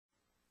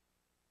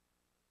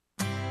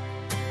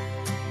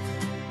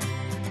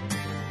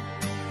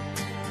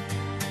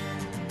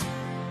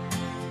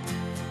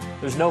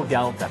There's no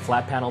doubt that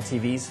flat panel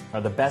TVs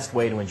are the best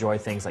way to enjoy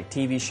things like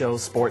TV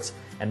shows, sports,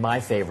 and my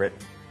favorite,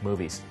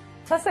 movies.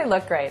 Plus they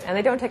look great and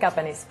they don't take up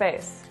any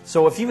space.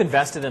 So if you've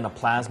invested in a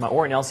plasma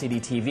or an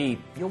LCD TV,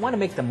 you'll want to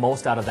make the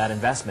most out of that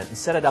investment and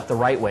set it up the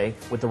right way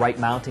with the right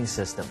mounting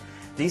system.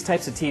 These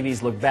types of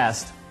TVs look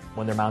best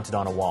when they're mounted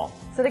on a wall.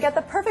 So to get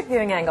the perfect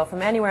viewing angle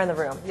from anywhere in the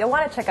room, you'll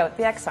want to check out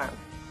the X-Arm.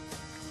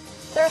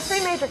 There are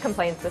three major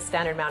complaints with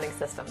standard mounting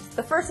systems.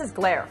 The first is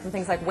glare from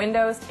things like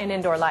windows and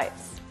indoor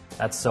lights.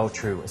 That's so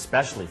true,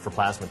 especially for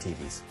plasma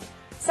TVs.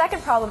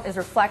 Second problem is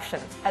reflection.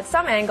 At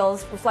some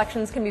angles,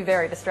 reflections can be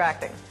very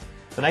distracting.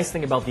 The nice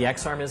thing about the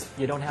X-Arm is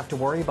you don't have to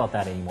worry about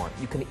that anymore.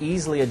 You can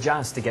easily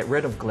adjust to get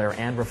rid of glare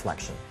and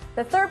reflection.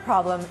 The third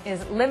problem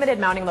is limited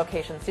mounting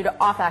locations due to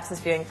off-axis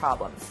viewing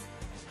problems.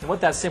 And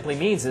what that simply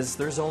means is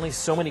there's only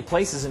so many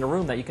places in a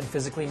room that you can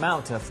physically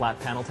mount a flat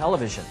panel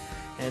television.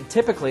 And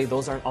typically,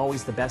 those aren't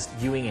always the best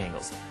viewing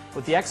angles.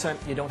 With the X-Arm,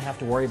 you don't have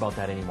to worry about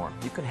that anymore.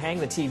 You can hang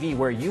the TV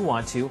where you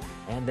want to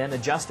and then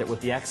adjust it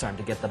with the X-Arm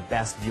to get the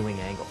best viewing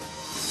angle.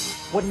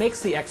 What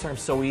makes the X-Arm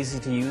so easy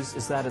to use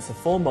is that it's a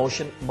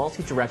full-motion,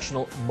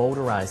 multi-directional,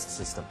 motorized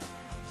system.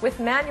 With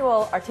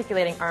manual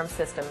articulating arm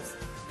systems,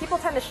 people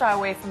tend to shy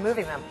away from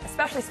moving them,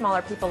 especially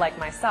smaller people like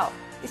myself.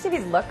 These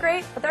TVs look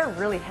great, but they're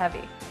really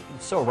heavy.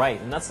 So right,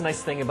 and that's the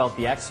nice thing about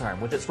the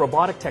X-Arm. With its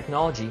robotic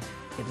technology,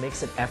 it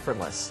makes it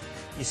effortless.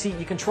 You see,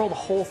 you control the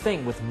whole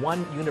thing with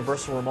one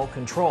universal remote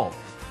control.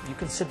 You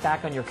can sit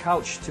back on your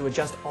couch to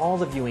adjust all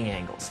the viewing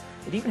angles.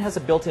 It even has a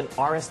built-in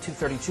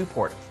RS-232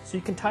 port, so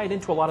you can tie it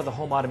into a lot of the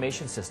home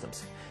automation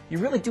systems. You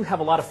really do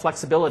have a lot of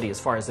flexibility as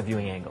far as the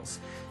viewing angles.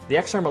 The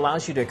X-Arm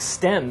allows you to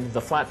extend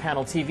the flat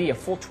panel TV a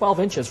full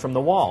 12 inches from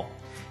the wall.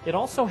 It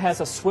also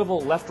has a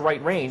swivel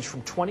left-right range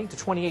from 20 to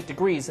 28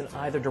 degrees in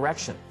either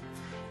direction.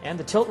 And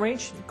the tilt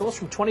range goes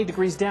from 20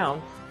 degrees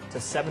down to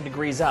 7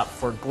 degrees up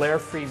for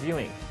glare-free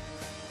viewing.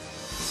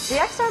 The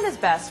X-Arm is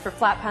best for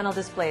flat panel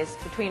displays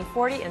between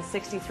 40 and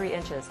 63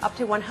 inches, up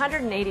to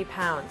 180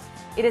 pounds.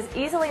 It is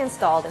easily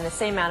installed in the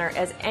same manner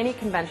as any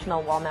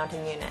conventional wall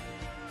mounting unit.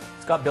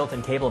 It's got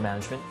built-in cable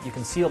management. You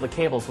can seal the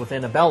cables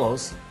within a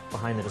bellows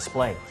behind the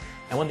display.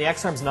 And when the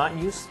X-Arm's not in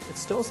use, it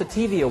stows the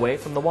TV away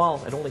from the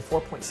wall at only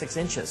 4.6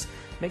 inches.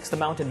 It makes the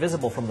mount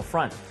invisible from the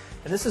front.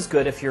 And this is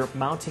good if you're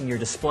mounting your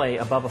display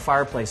above a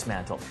fireplace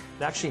mantle.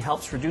 It actually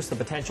helps reduce the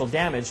potential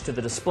damage to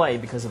the display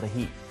because of the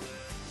heat.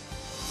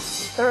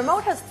 The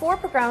remote has 4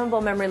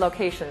 programmable memory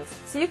locations,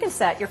 so you can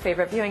set your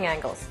favorite viewing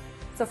angles.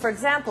 So for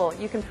example,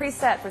 you can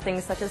preset for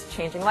things such as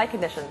changing light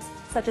conditions,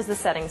 such as the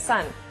setting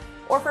sun,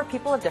 or for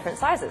people of different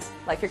sizes,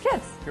 like your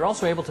kids. You're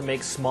also able to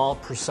make small,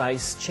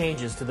 precise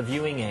changes to the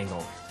viewing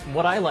angle. And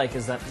what I like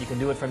is that you can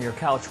do it from your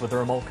couch with a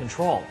remote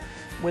control.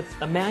 With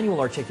a manual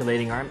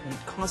articulating arm, you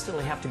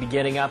constantly have to be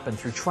getting up and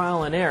through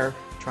trial and error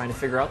trying to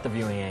figure out the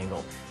viewing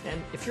angle.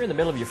 And if you're in the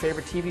middle of your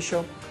favorite TV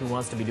show, who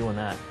wants to be doing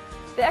that?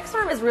 The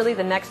X-Arm is really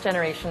the next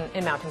generation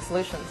in mounting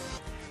solutions.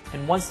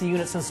 And once the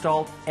unit's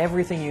installed,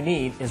 everything you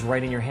need is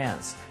right in your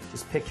hands.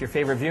 Just pick your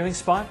favorite viewing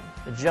spot,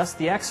 adjust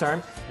the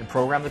X-Arm, and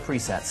program the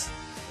presets.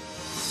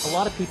 A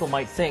lot of people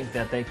might think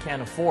that they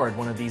can't afford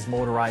one of these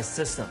motorized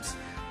systems.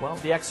 Well,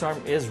 the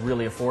X-Arm is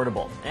really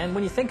affordable. And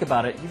when you think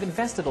about it, you've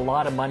invested a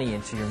lot of money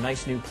into your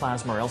nice new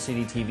plasma or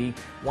LCD TV.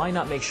 Why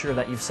not make sure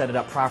that you've set it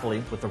up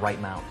properly with the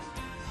right mount?